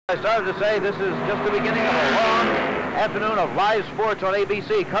I started to say this is just the beginning of a long afternoon of live sports on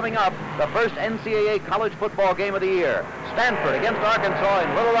ABC. Coming up, the first NCAA college football game of the year. Stanford against Arkansas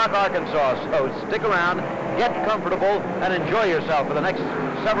in Little Rock, Arkansas. So stick around, get comfortable, and enjoy yourself for the next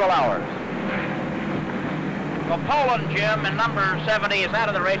several hours. Well, Poland, Jim, in number 70 is out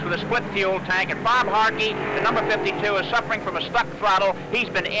of the race with a split fuel tank, and Bob Harkey, in number 52, is suffering from a stuck throttle. He's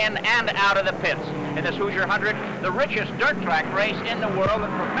been in and out of the pits in this Hoosier 100, the richest dirt track race in the world,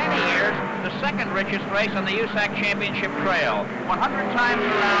 and for many years, the second richest race on the USAC Championship Trail. 100 times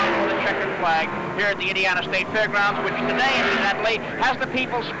around the checkered flag here at the Indiana State Fairgrounds, which today, incidentally, has the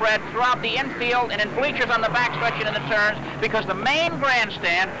people spread throughout the infield and in bleachers on the backstretch and in the turns, because the main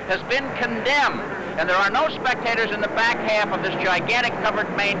grandstand has been condemned. And there are no spectators in the back half of this gigantic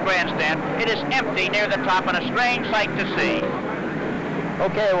covered main grandstand. It is empty near the top and a strange sight to see.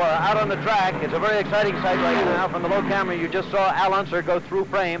 Okay, well, out on the track, it's a very exciting sight right now. From the low camera, you just saw Al Unser go through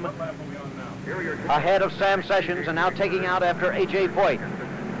frame ahead of Sam Sessions and now taking out after A.J. Foyt.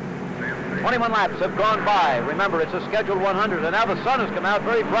 21 laps have gone by. Remember, it's a scheduled 100, and now the sun has come out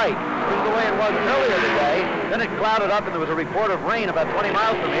very bright. This is the way it was earlier today. Then it clouded up, and there was a report of rain about 20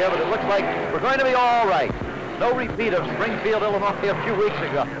 miles from here, but it looks like we're going to be all right. No repeat of Springfield, Illinois a few weeks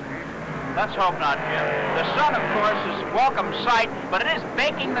ago. Let's hope not, Jim. The sun, of course, is a welcome sight, but it is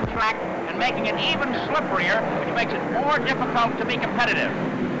baking the track and making it even slipperier, which makes it more difficult to be competitive.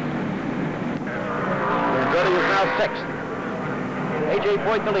 Andretti is now 6th. A.J.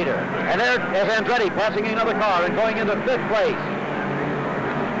 Foyt the leader. And there is Andretti passing another car and going into 5th place.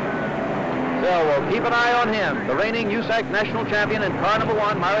 So we'll keep an eye on him. The reigning USAC national champion in car number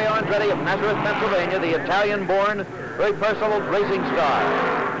 1, Mario Andretti of Nazareth, Pennsylvania, the Italian-born, very personal racing star.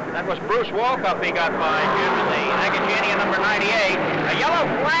 That was Bruce Wolcott he got by, Jim, in the Agagenia number 98. A yellow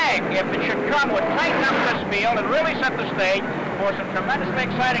flag, if it should come, would tighten up this field and really set the stage for some tremendously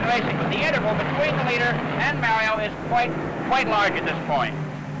exciting racing. But the interval between the leader and Mario is quite large at this point.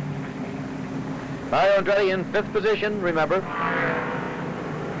 Mario Andretti in 5th position, remember.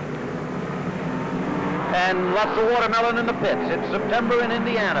 And lots of watermelon in the pits. It's September in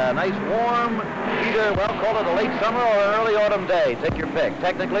Indiana. A nice warm, either, well, call it a late summer or an early autumn day. Take your pick.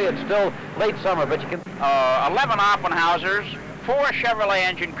 Technically, it's still late summer, but you can... 11 Oppenhausers, 4 Chevrolet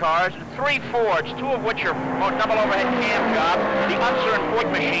engine cars, 3 Fords, 2 of which are double overhead cam jobs, the Unser and Foyt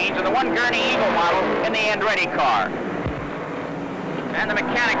machines, and the 1 Gurney Eagle model in the Andretti car. And the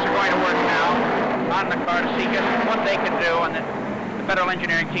mechanics are going to work now on the car to see just what they can do, and the Federal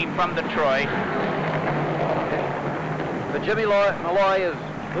Engineering team from Detroit. But Jimmy Malloy is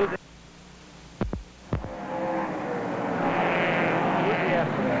losing. Who's the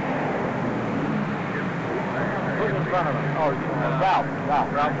after that? Who's in front of him? Oh,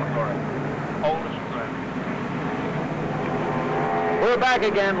 Ralph McCory. Oldest friend. We're back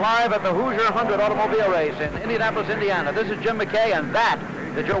again live at the Hoosier 100 automobile race in Indianapolis, Indiana. This is Jim McKay, and that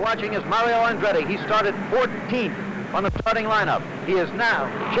you're watching is Mario Andretti. He started 14th on the starting lineup. He is now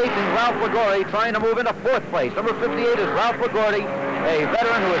chasing Ralph Liguori, trying to move into 4th place. Number 58 is Ralph Liguori, a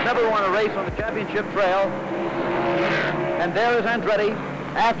veteran who has never won a race on the championship trail. And there is Andretti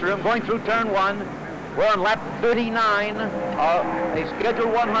after him, going through turn 1. We're on lap 39 of a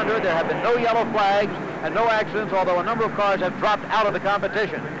scheduled 100. There have been no yellow flags and no accidents, although a number of cars have dropped out of the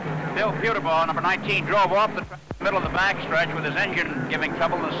competition. Bill Peterball, number 19, drove off the middle of the backstretch with his engine giving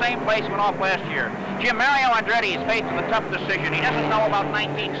trouble in the same place he went off last year. Jim, Mario Andretti is faced with a tough decision. He doesn't know about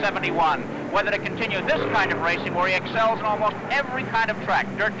 1971, whether to continue this kind of racing where he excels in almost every kind of track,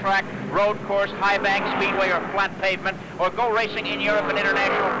 dirt track, road course, high bank, speedway, or flat pavement, or go racing in Europe and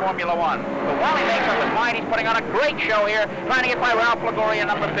international Formula One. But while he makes up his mind, he's putting on a great show here, trying to get by Ralph Liguori in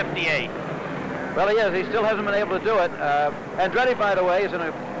number 58. Well, he is. He still hasn't been able to do it. Andretti, by the way, is in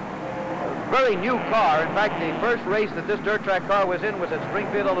a very new car. In fact, the first race that this dirt track car was in was at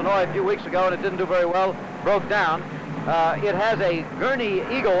Springfield, Illinois a few weeks ago, and it didn't do very well, broke down. It has a Gurney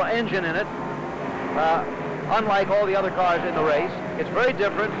Eagle engine in it, unlike all the other cars in the race. It's very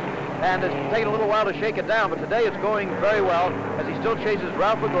different, and it's taken a little while to shake it down, but today it's going very well as he still chases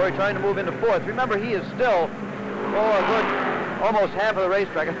Ralph Liguori, trying to move into 4th. Remember, he is still, a good almost half of the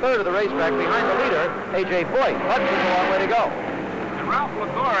racetrack, a third of the racetrack behind the leader, A.J. Foyt. But there's a long way to go. Ralph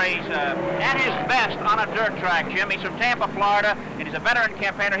Liguori's at his best on a dirt track, Jim. He's from Tampa, Florida, and he's a veteran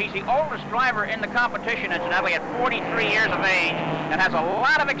campaigner. He's the oldest driver in the competition, incidentally, at 43 years of age, and has a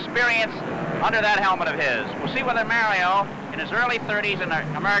lot of experience under that helmet of his. We'll see whether Mario, in his early 30s and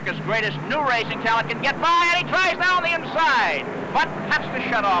America's greatest new racing talent, can get by, and he tries now on the inside, but has to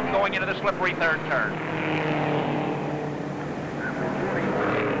shut off going into the slippery 3rd turn.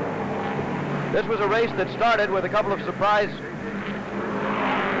 This was a race that started with a couple of surprise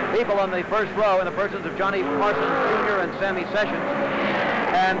people on the first row in the persons of Johnny Parsons Jr. and Sammy Sessions.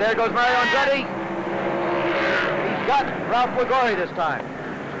 And there goes Mario Andretti. He's got Ralph Liguori this time.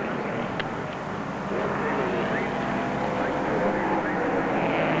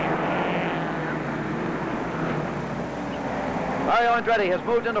 Mario Andretti has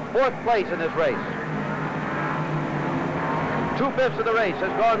moved into 4th place in this race. 2/5 of the race has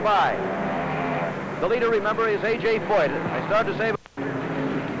gone by. The leader, remember, is A.J. Foyt. I started to say...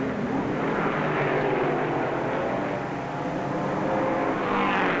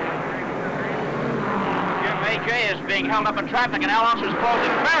 A.J. is being held up in traffic, and Al Unser's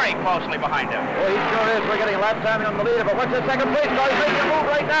closing very closely behind him. Oh, he sure is. We're getting lap time on the leader, but what's the second place car? He's making a move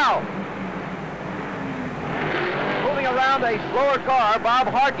right now. Moving around a slower car, Bob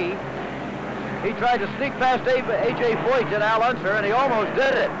Harkey. He tried to sneak past A.J. Foyt and Al Unser, and he almost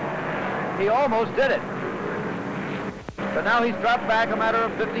did it. He almost did it. But now he's dropped back a matter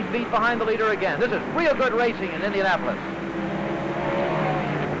of 50 feet behind the leader again. This is real good racing in Indianapolis.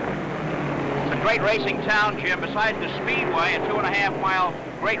 It's a great racing town, Jim. Besides the Speedway, a 2.5-mile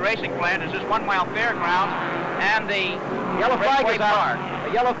great racing plant, is this 1-mile fairground and the yellow flag is Park. out.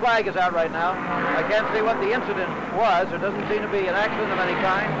 The yellow flag is out right now. I can't see what the incident was. There doesn't seem to be an accident of any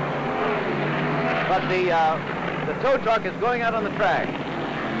kind. But the tow truck is going out on the track.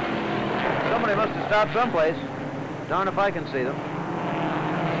 Somebody must have stopped someplace. Darn if I can see them.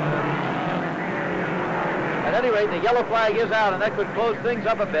 At any rate, the yellow flag is out, and that could close things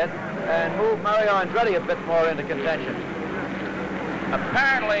up a bit and move Mario Andretti a bit more into contention.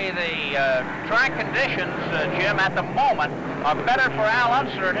 Apparently, the track conditions, Jim, at the moment are better for Al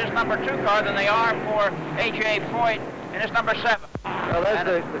Unser and his number 2 car than they are for A.J. Foyt and his number 7. Well,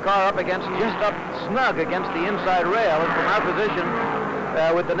 there's the car up against, just up snug against the inside rail, and from our position,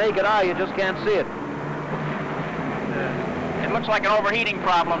 with the naked eye, you just can't see it. It looks like an overheating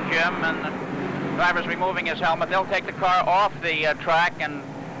problem, Jim, and the driver's removing his helmet. They'll take the car off the track and...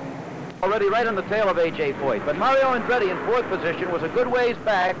 Already right on the tail of A.J. Foyt. But Mario Andretti in 4th position was a good ways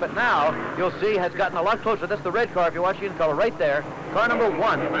back, but now, you'll see, has gotten a lot closer. That's the red car, if you're watching in color, right there. Car number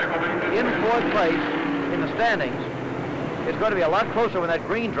 1 in 4th place in the standings. It's going to be a lot closer when that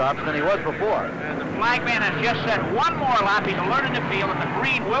green drops than he was before. The flagman has just said one more lap. He's alerted the field that the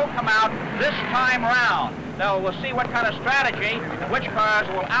green will come out this time round. So we'll see what kind of strategy and which cars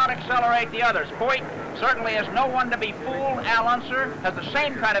will out-accelerate the others. Foyt certainly is no one to be fooled. Al Unser has the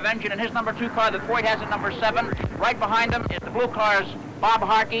same kind of engine in his number 2 car that Foyt has in number 7. Right behind him is the blue car's Bob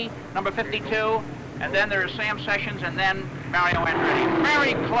Harkey, number 52. And then there's Sam Sessions, and then Mario Andretti.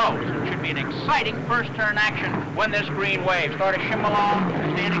 Very close. It should be an exciting first turn action when this green waves. Start to shim along,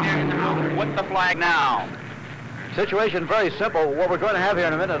 standing there in the booth with the flag now. Situation very simple. What we're going to have here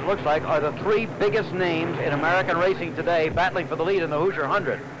in a minute, it looks like, are the 3 biggest names in American racing today battling for the lead in the Hoosier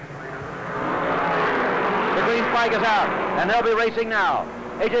 100. The green flag is out, and they'll be racing now.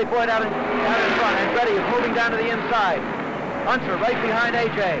 A.J. Foyt out in front. Andretti is moving down to the inside. Unser right behind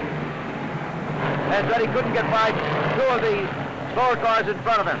A.J. Andretti couldn't get by 2 of the slower cars in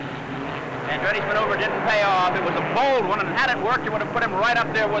front of him. Andretti's maneuver didn't pay off. It was a bold one, and had it worked, it would have put him right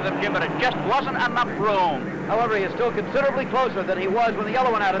up there with him, Jim, but it just wasn't enough room. However, he is still considerably closer than he was when the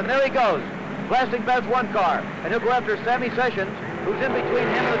yellow went out, and there he goes, blasting past 1 car, and he'll go after Sammy Sessions, who's in between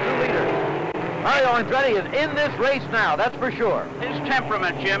him and the 2 leaders. Mario Andretti is in this race now, that's for sure. His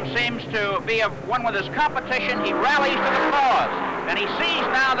temperament, Jim, seems to be one with his competition. He rallies to the cause, and he sees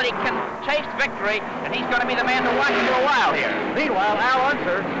now that he can taste victory, and he's going to be the man to watch for a while here. Meanwhile, Al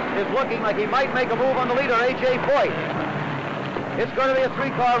Unser is looking like he might make a move on the leader, A.J. Foyt. It's going to be a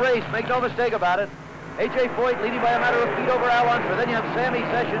 3-car race, make no mistake about it. A.J. Foyt leading by a matter of feet over Al Unser. Then you have Sammy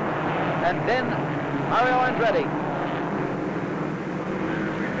Sessions, and then Mario Andretti.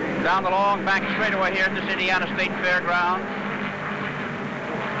 Down the long back straightaway here at this Indiana State Fairground.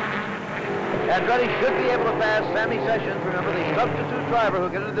 Andretti should be able to pass Sammy Sessions, remember the substitute driver who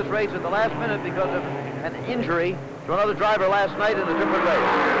got into this race at the last minute because of an injury to another driver last night in a different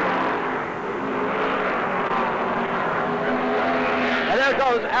race. And there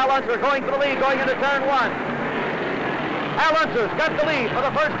goes Al Unser going for the lead, going into turn 1. Al Unser's got the lead for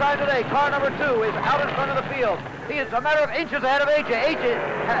the first time today. Car number 2 is out in front of the field. He is a matter of inches ahead of A.J. A.J.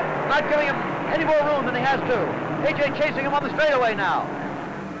 not giving him any more room than he has to. A.J. chasing him on the straightaway now.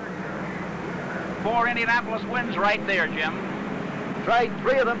 4 Indianapolis wins right there, Jim. Tried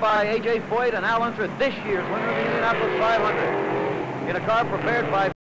 3 of them by A.J. Foyt and Al Unser, this year's winner of the Indianapolis 500. In a car prepared by